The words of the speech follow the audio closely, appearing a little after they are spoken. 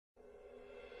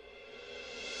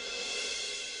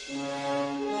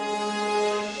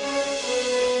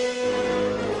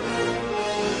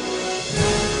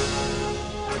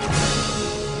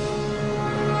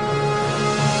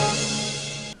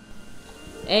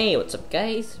Hey, what's up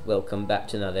guys? Welcome back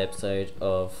to another episode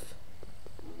of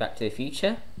Back to the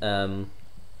Future. What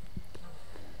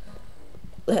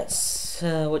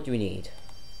do we need?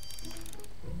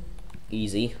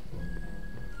 Easy.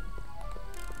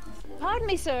 Pardon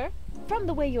me, sir. From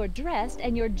the way you're dressed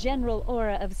and your general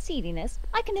aura of seediness,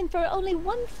 I can infer only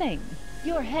one thing.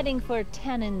 You're heading for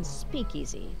Tannen's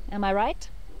speakeasy. Am I right?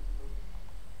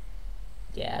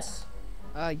 Yes.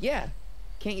 Yeah.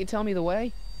 Can't you tell me the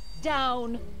way?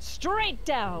 Down. Straight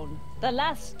down. The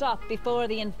last stop before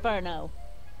the inferno.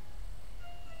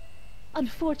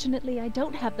 Unfortunately, I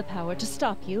don't have the power to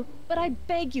stop you, but I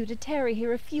beg you to tarry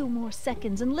here a few more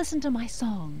seconds and listen to my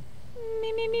song.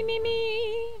 Me, me, me, me,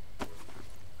 me.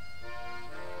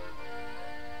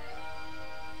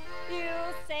 You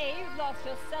say you've lost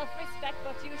your self-respect,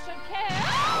 but you should care.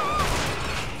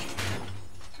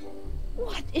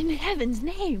 What in heaven's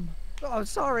name? Oh,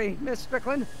 sorry, Miss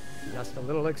Strickland. Just a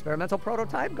little experimental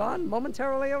prototype gone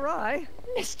momentarily awry.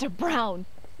 Mr. Brown,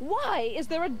 why is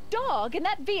there a dog in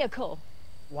that vehicle?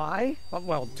 Why?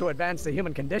 Well, to advance the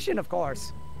human condition, of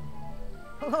course.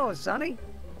 Hello, Sonny.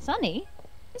 Sonny?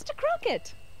 Mr.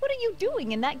 Crockett, what are you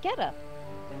doing in that getup?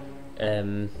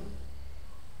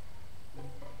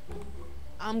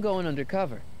 I'm going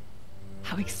undercover.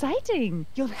 How exciting!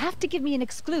 You'll have to give me an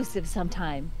exclusive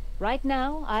sometime. Right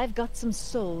now, I've got some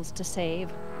souls to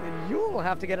save. And you'll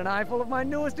have to get an eyeful of my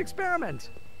newest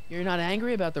experiment. You're not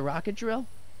angry about the rocket drill?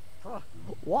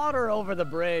 Water over the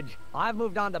bridge. I've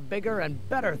moved on to bigger and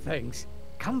better things.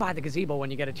 Come by the gazebo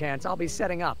when you get a chance. I'll be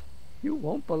setting up. You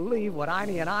won't believe what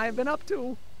Einie and I have been up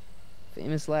to.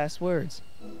 Famous last words.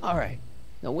 Alright.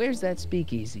 Now where's that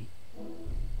speakeasy?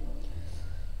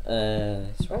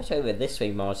 It's right over this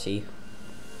way, Marty.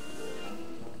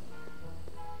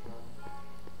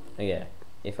 Oh yeah,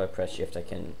 if I press shift I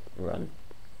can run.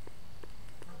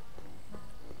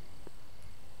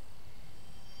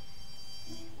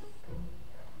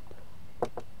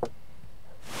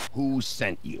 Who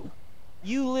sent you?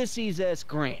 Ulysses S.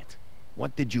 Grant.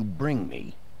 What did you bring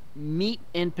me? Meat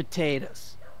and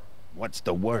potatoes. What's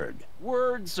the word?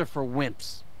 Words are for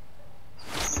wimps.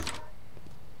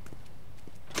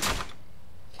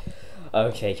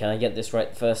 Okay, can I get this right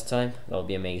the first time? That'll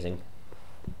be amazing.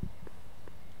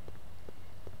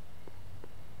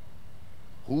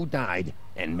 Who died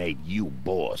and made you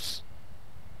boss?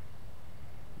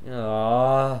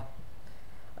 Ah,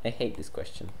 I hate this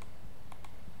question.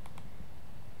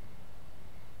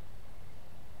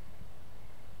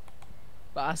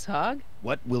 Boss Hog?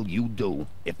 What will you do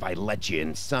if I let you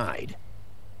inside?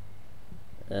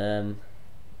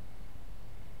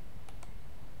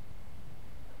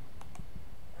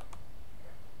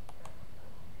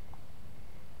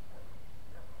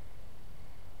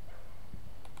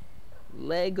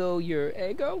 Lego your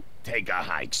ego? Take a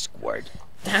hike, Squirt.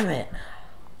 Damn it!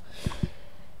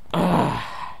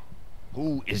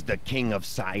 Who is the king of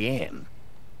Siam?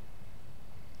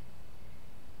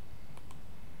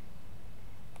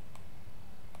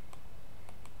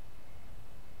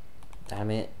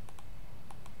 Damn it!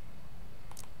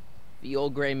 The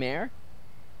old gray mare?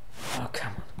 Oh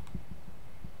come on!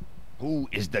 Who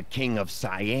is the king of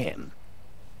Siam?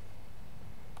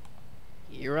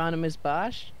 Hieronymus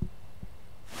Bosch?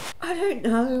 I don't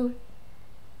know.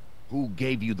 Who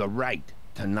gave you the right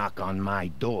to knock on my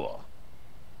door?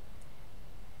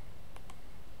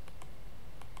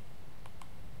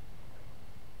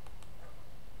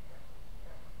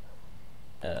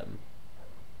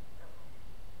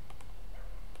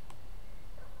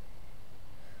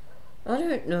 I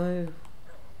don't know.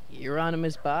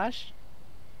 Hieronymus Bosch?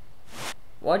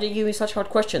 Why do you give me such hard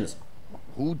questions?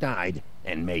 Who died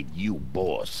and made you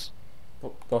boss?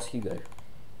 Boss Hugo.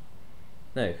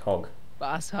 No, Hog.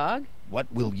 Boss Hog?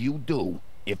 What will you do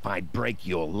if I break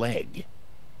your leg?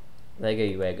 Lego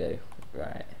you ego.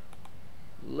 Right.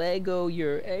 Lego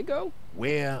your ego?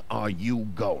 Where are you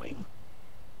going?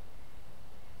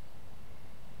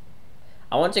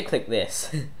 I want to click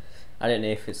this. I don't know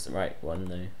if it's the right one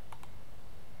though.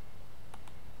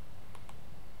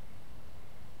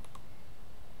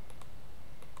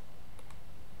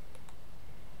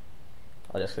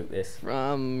 I'll just click this.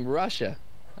 From Russia.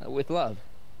 With love.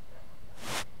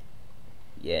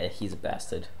 Yeah, he's a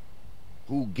bastard.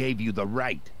 Who gave you the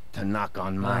right to knock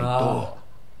on my Oh. door?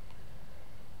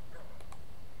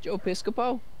 Joe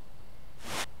Piscopo?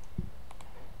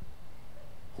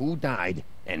 Who died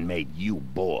and made you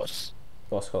boss?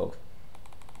 Boss Hog.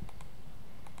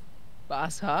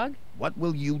 Boss Hog? What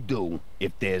will you do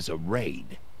if there's a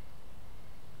raid?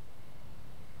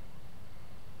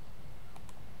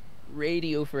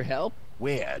 Radio for help?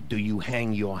 Where do you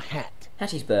hang your hat?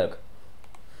 Hattiesburg.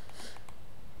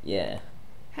 Yeah.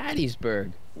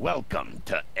 Hattiesburg. Welcome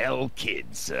to El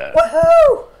Kid, sir.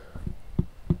 Woohoo!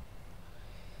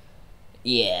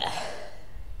 Yeah.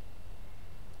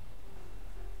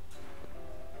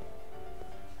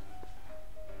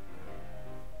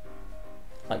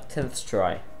 Like 10th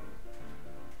try.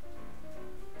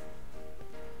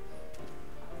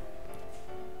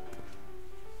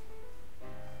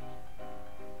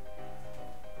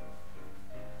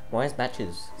 Why is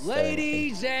matches so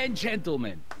Ladies and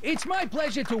gentlemen, it's my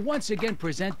pleasure to once again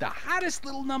present the hottest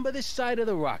little number this side of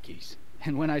the Rockies.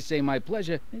 And when I say my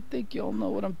pleasure, I think you'll know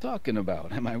what I'm talking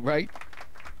about, am I right?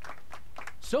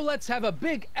 So let's have a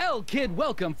big L Kid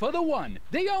welcome for the one,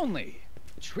 the only,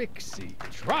 Trixie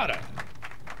Trotter.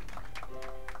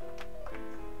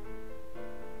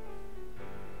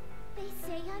 They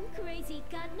say I'm crazy,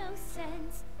 got no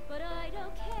sense, but I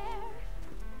don't care.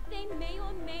 They may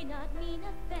or may not mean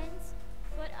offense,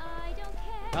 but I don't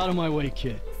care. Out of my way,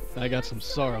 kid. I got some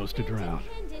sorrows to drown.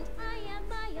 I am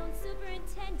my own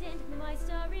superintendent. My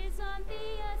star is on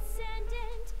the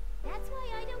ascendant. That's why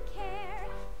I don't care.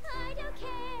 I don't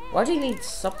care. Why do you need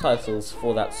subtitles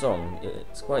for that song?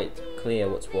 It's quite clear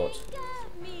what's what.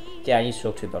 Yeah, I need to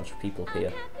talk to a bunch of people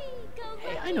here.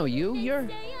 Hey, I know you. You're...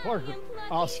 Parker.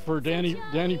 Us for Danny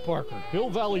Parker. Hill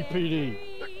Valley PD.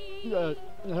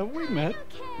 Have we met?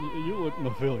 You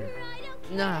look familiar.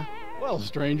 Nah. Well,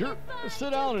 stranger, sit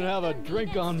down and have a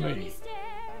drink on me.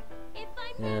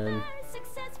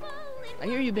 I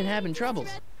hear you've been having troubles.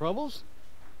 Troubles?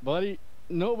 Buddy,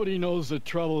 nobody knows the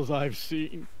troubles I've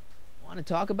seen. Want to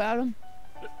talk about them?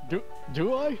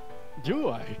 Do I? Do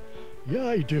I? Yeah,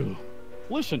 I do.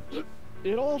 Listen,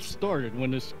 it all started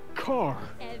when this car...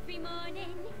 Every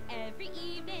morning, every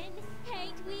evening,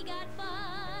 hate we got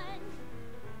fun.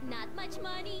 Not much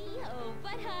money, oh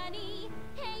but honey,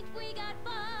 hate we got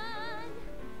fun.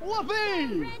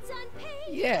 Whoopee! Rent's unpaid,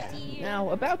 Yeah. dear. Now,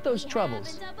 about those We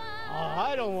troubles. haven't a bar.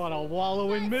 I don't want to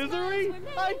wallow in misery.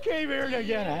 I came here to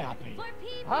get happy. For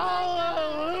people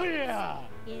Hallelujah!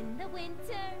 in the winter,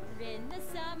 in the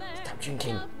summer. Stop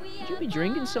drinking. don't we Would you be have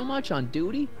drinking so fun? much on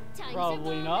duty? Times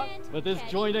Probably are not, moment, but this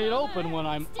getting joint ain't over, open when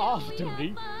I'm still off we duty.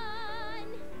 have fun.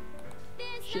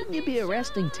 There's Shouldn't you be nothing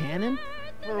arresting short Tannen?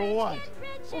 the For rich what? get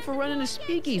richer, Well, for running a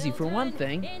speakeasy, for one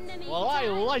thing. In the Well, I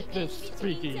meantime, like this in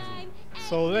between speakeasy. time,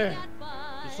 So and we there. got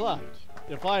fun. Besides,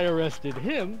 if I arrested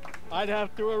him, I'd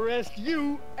have to arrest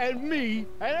you and me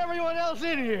and everyone else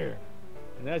in here.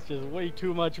 And that's just way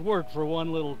too much work for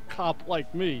one little cop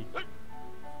like me.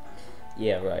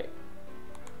 Yeah, right.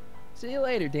 See you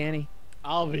later, Danny.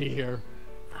 I'll be here.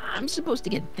 I'm supposed to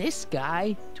get this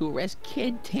guy to arrest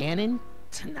Kid Tannen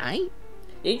tonight?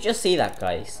 You just see that,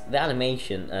 guys. The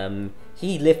animation,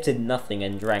 he lifted nothing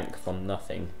and drank from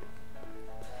nothing.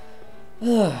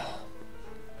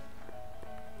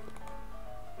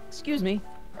 Excuse me,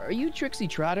 are you Trixie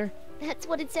Trotter? That's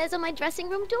what it says on my dressing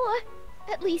room door.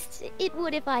 At least it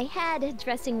would if I had a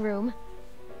dressing room.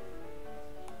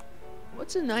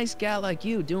 What's a nice gal like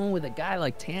you doing with a guy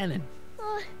like Tannen?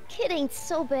 Oh, Kid ain't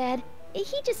so bad. He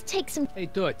just takes some. Hey,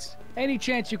 Toots, any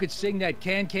chance you could sing that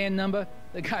can number?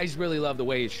 The guys really love the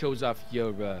way it shows off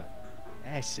your,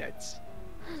 assets.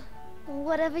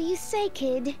 Whatever you say,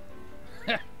 kid.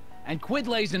 And quit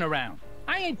lazing around.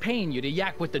 I ain't paying you to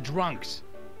yak with the drunks.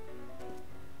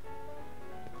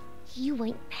 You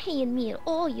ain't paying me at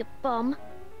all, you bum.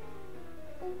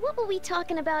 What were we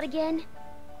talking about again?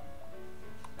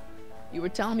 You were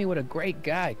telling me what a great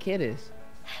guy Kid is.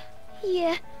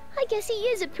 Yeah, I guess he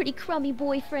is a pretty crummy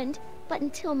boyfriend. But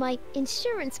until my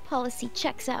insurance policy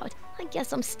checks out, I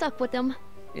guess I'm stuck with him.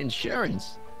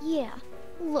 Insurance? Yeah.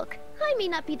 Look, I may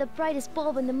not be the brightest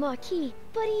bulb in the marquee,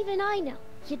 but even I know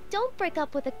you don't break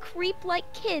up with a creep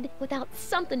like Kid without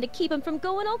something to keep him from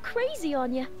going all crazy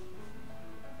on you.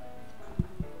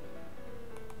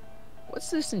 What's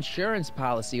this insurance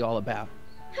policy all about?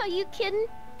 Are you kidding?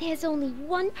 There's only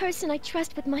one person I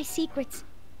trust with my secrets.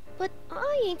 But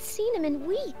I ain't seen him in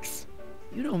weeks.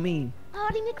 You don't mean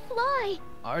Artie McFly.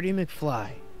 Artie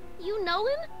McFly. You know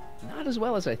him? Not as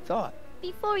well as I thought.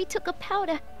 Before he took a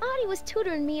powder, Artie was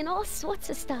tutoring me in all sorts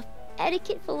of stuff.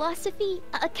 Etiquette, philosophy,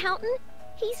 accounting.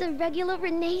 He's a regular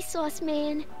Renaissance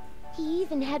man. He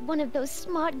even had one of those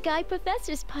smart guy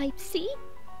professor's pipes, see?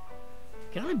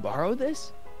 Can I borrow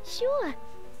this? Sure.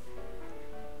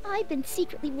 I've been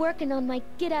secretly working on my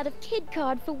get out of Kid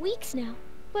card for weeks now.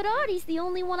 But Artie's the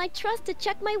only one I trust to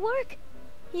check my work.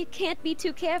 You can't be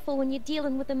too careful when you're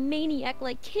dealing with a maniac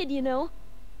like Kid, you know.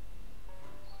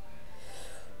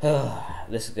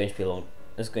 This is going to be long.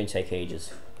 This is going to take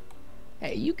ages.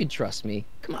 Hey, you can trust me.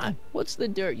 Come on, what's the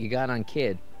dirt you got on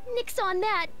Kid? Nix on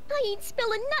that. I ain't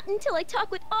spilling nothing till I talk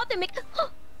with Arthur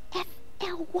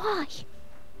L-Y.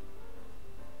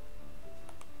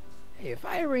 Hey, if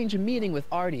I arrange a meeting with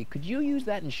Artie, could you use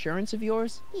that insurance of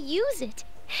yours? Use it.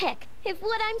 Heck, if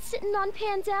what I'm sitting on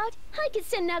pans out, I could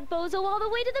send that bozo all the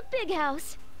way to the big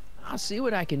house. I'll see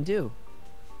what I can do.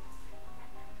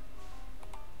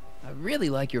 I really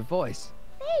like your voice.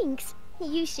 Thanks.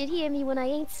 You should hear me when I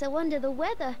ain't so under the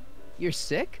weather. You're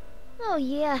sick? Oh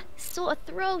yeah, sore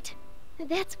throat.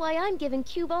 That's why I'm giving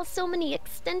Cue Ball so many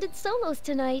extended solos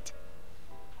tonight.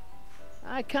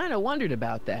 I kinda wondered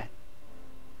about that.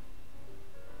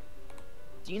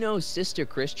 Do you know Sister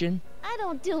Christian? I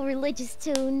don't do religious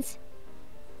tunes.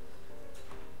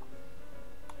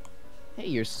 Hey,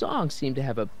 your songs seem to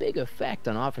have a big effect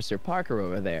on Officer Parker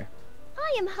over there.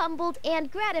 I am humbled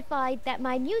and gratified that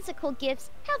my musical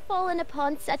gifts have fallen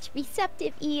upon such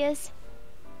receptive ears.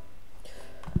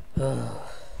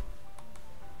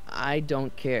 I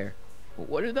don't care.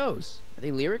 What are those? Are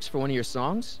they lyrics for one of your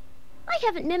songs? I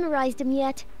haven't memorized them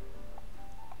yet.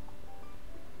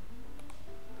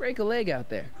 Break a leg out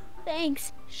there.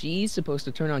 Thanks. She's supposed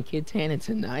to turn on Get Tannen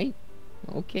tonight?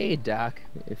 Okay, Doc,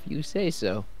 if you say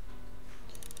so.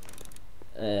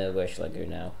 Where shall I go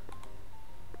now?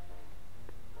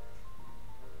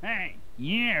 Hey,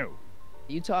 you!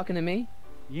 You talking to me?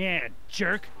 Yeah,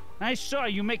 jerk. I saw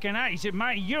you making eyes at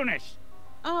my Eunice.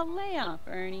 Oh, lay off,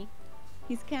 Ernie.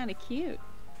 He's kinda cute.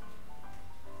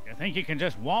 You think you can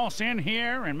just waltz in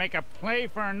here and make a play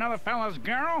for another fella's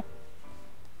girl?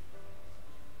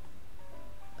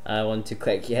 I want to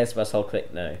click yes, but I'll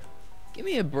click no. Give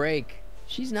me a break.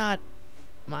 She's not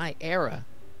my era.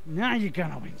 Now you're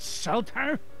gonna insult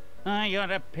her? I ought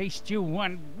to paste you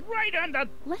one right on the...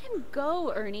 Let him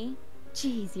go, Ernie.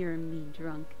 Jeez, you're a mean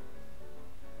drunk.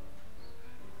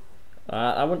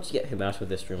 I want to get him out of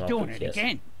this room. I'll Doing click it yes.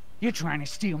 again. You're trying to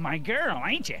steal my girl,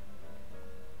 ain't you?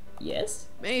 Yes?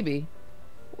 Maybe.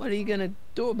 What are you gonna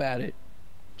do about it,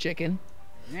 chicken?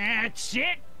 That's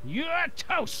it. You're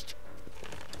toast.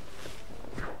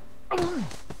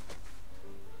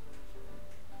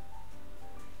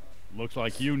 Looks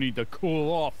like you need to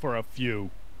cool off for a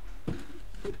few.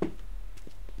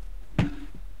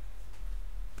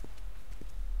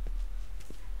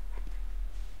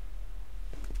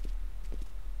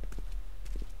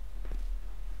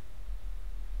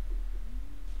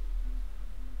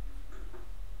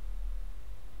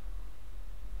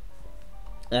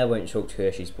 I won't talk to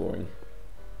her, she's boring.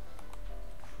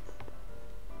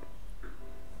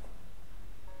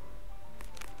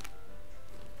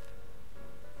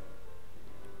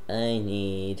 I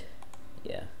need...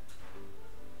 yeah.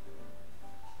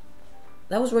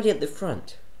 That was already at the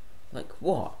front. Like,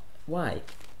 what? Why?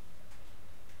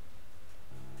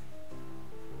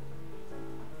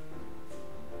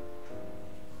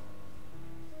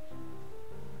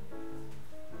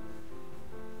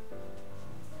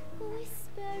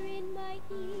 Whisper in my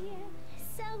ear,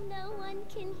 so no one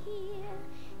can hear.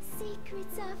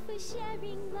 Secrets are for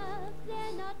sharing love,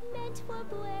 they're not meant for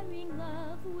blaring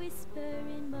love. Whisper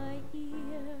in my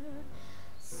ear,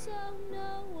 so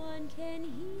no one can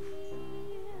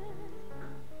hear.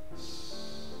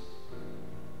 Shh.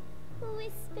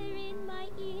 Whisper in my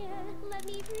ear, let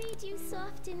me read you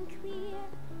soft and clear.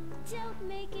 Don't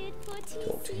make it for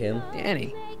Talk to him.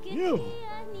 Danny. You.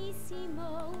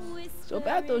 So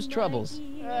about those troubles.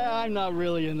 I'm not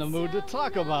really in the mood to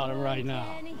talk about it right now.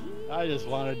 I just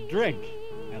want to drink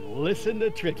and listen to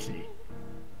Trixie.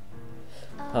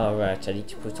 Alright, I need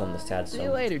to put on the sad See you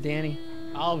song. later, Danny.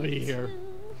 I'll be here.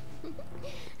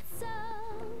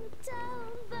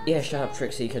 Yeah, shut up,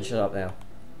 Trixie, you can shut up now.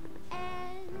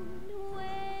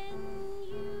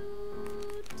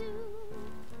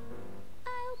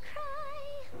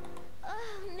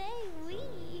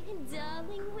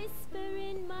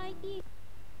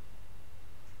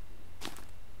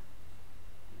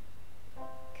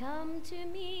 Come to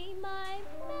me, my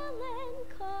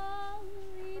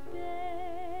melancholy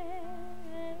baby.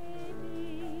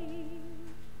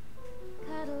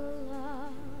 Cuddle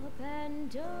up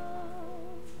and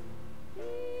don't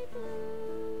be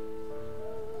blue.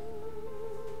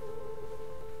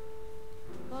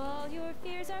 All your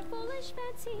fears are foolish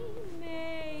fancy,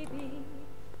 maybe.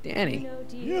 Danny.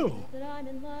 You. That I'm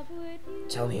in love with you.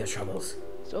 Tell me your troubles.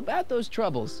 So about those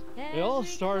troubles. It all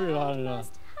started on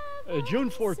June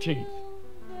 14th.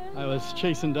 I was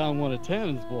chasing down one of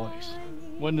Tannen's boys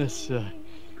when this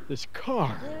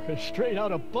car, straight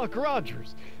out of Buck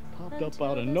Rogers, popped up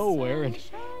out of nowhere and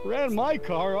ran my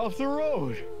car off the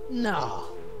road. No.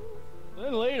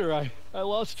 Then later, I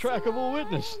lost track of a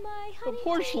witness. The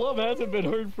poor schlub hasn't been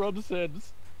heard from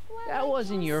since. That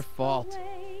wasn't your fault.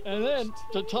 And then,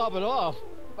 to top it off,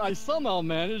 I somehow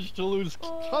managed to lose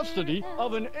custody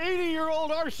of an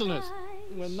 80-year-old arsonist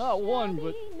when not one,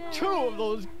 but two of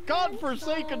those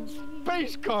godforsaken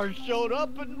space cars showed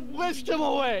up and whisked him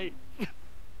away.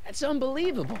 That's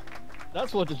unbelievable.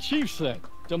 That's what the chief said.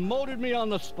 Demoted me on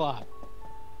the spot.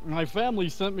 My family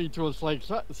sent me to a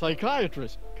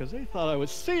psychiatrist because they thought I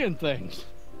was seeing things.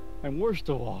 And worst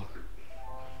of all,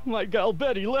 my gal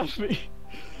Betty left me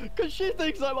because she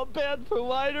thinks I'm a bad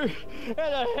provider and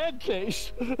a head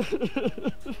case.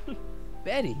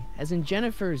 Betty, as in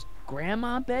Jennifer's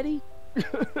grandma Betty?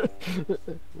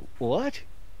 What?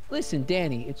 Listen,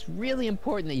 Danny, it's really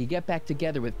important that you get back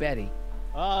together with Betty.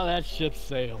 Ah, that ship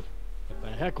sailed. What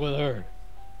the heck with her?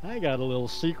 I got a little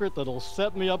secret that'll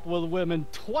set me up with women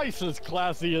twice as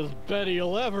classy as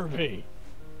Betty'll ever be.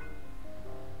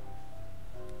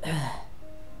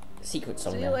 Secret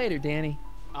song. See you later, Danny.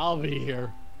 I'll be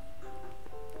here.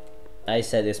 I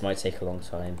said this might take a long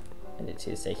time, and it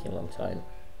is taking a long time.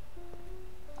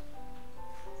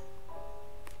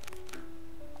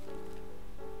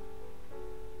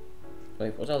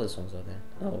 Wait, what other songs are there?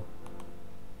 Oh.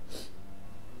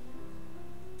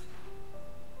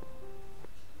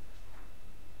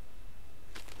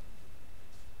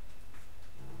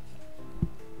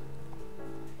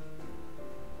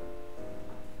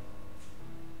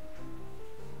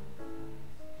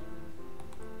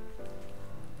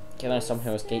 Can I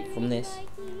somehow escape from this?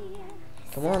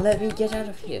 Come on, let me get out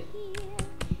of here.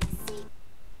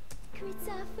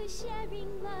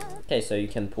 Okay, so you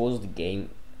can pause the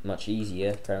game much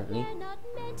easier, apparently.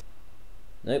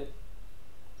 Nope.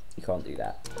 You can't do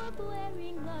that.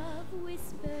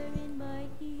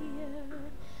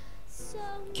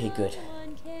 Okay, good.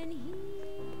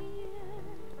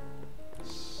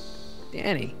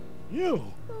 Danny.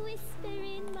 You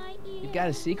got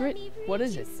a secret? What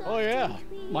is it? Oh yeah,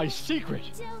 my secret.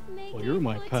 Well, you're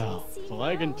my pal, so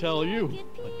I can tell you,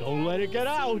 but don't let it get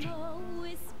out.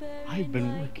 I've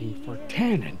been working for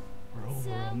Tannen for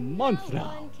over a month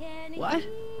now. What?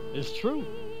 It's true.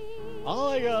 All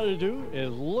I gotta do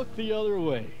is look the other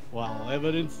way while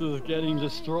evidence is getting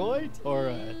destroyed or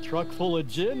a truck full of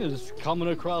gin is coming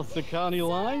across the county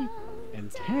line, and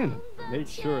Tannen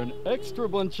makes sure an extra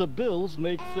bunch of bills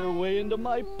makes their way into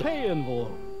my pay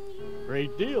envelope.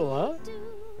 Great deal, huh?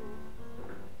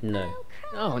 No.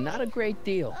 No, not a great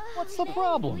deal. What's the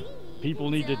problem? People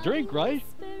need to drink, right?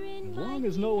 As long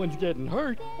as no one's getting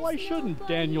hurt, why shouldn't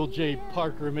Daniel J.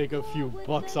 Parker make a few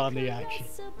bucks on the action?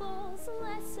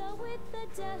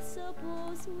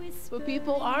 But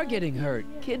people are getting hurt.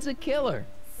 Kid's a killer.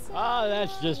 Ah,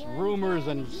 that's just rumors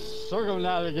and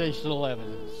circumnavigational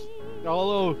evidence.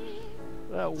 Although,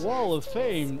 that wall of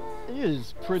fame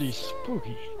is pretty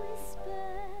spooky.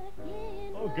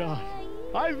 Oh God,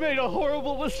 I've made a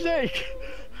horrible mistake.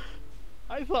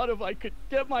 I thought if I could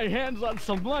get my hands on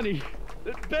some money,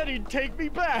 that Betty'd take me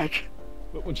back.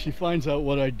 But when she finds out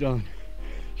what I'd done,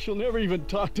 she'll never even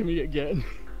talk to me again.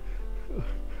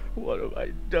 What have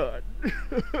I done?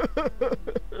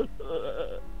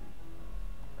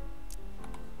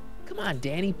 Come on,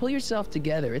 Danny, pull yourself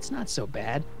together. It's not so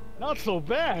bad. Not so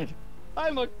bad.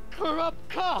 I'm a corrupt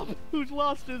cop who's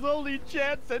lost his only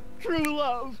chance at true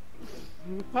love.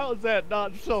 How's that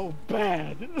not so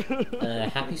bad?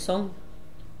 Happy song?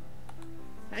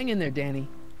 Hang in there, Danny.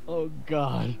 Oh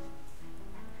God.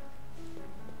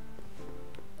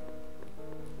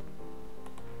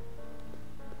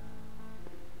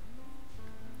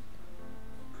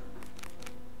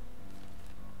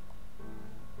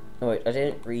 Oh wait, I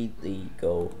didn't read the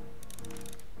goal.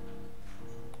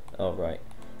 Oh right.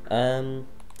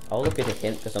 I'll look at a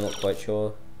hint because I'm not quite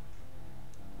sure.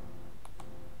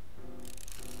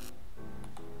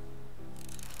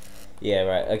 Yeah,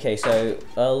 right. Okay, so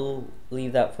I'll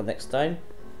leave that for next time.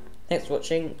 Thanks for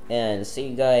watching, and see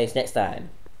you guys next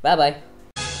time. Bye bye.